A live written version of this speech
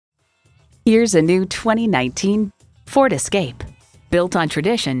Here's a new 2019 Ford Escape. Built on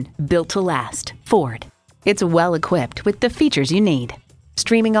tradition, built to last. Ford. It's well equipped with the features you need.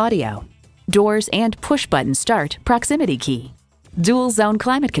 Streaming audio, doors and push-button start proximity key, dual zone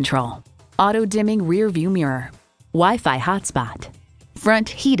climate control, auto dimming rear view mirror, Wi-Fi hotspot, front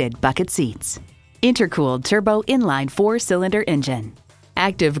heated bucket seats, intercooled turbo inline 4-cylinder engine,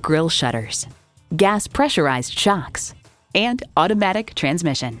 active grille shutters, gas pressurized shocks, and automatic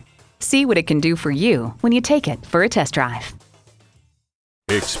transmission. See what it can do for you when you take it for a test drive.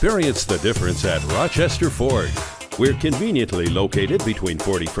 Experience the difference at Rochester Ford. We're conveniently located between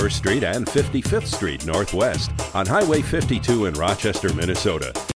 41st Street and 55th Street Northwest on Highway 52 in Rochester, Minnesota.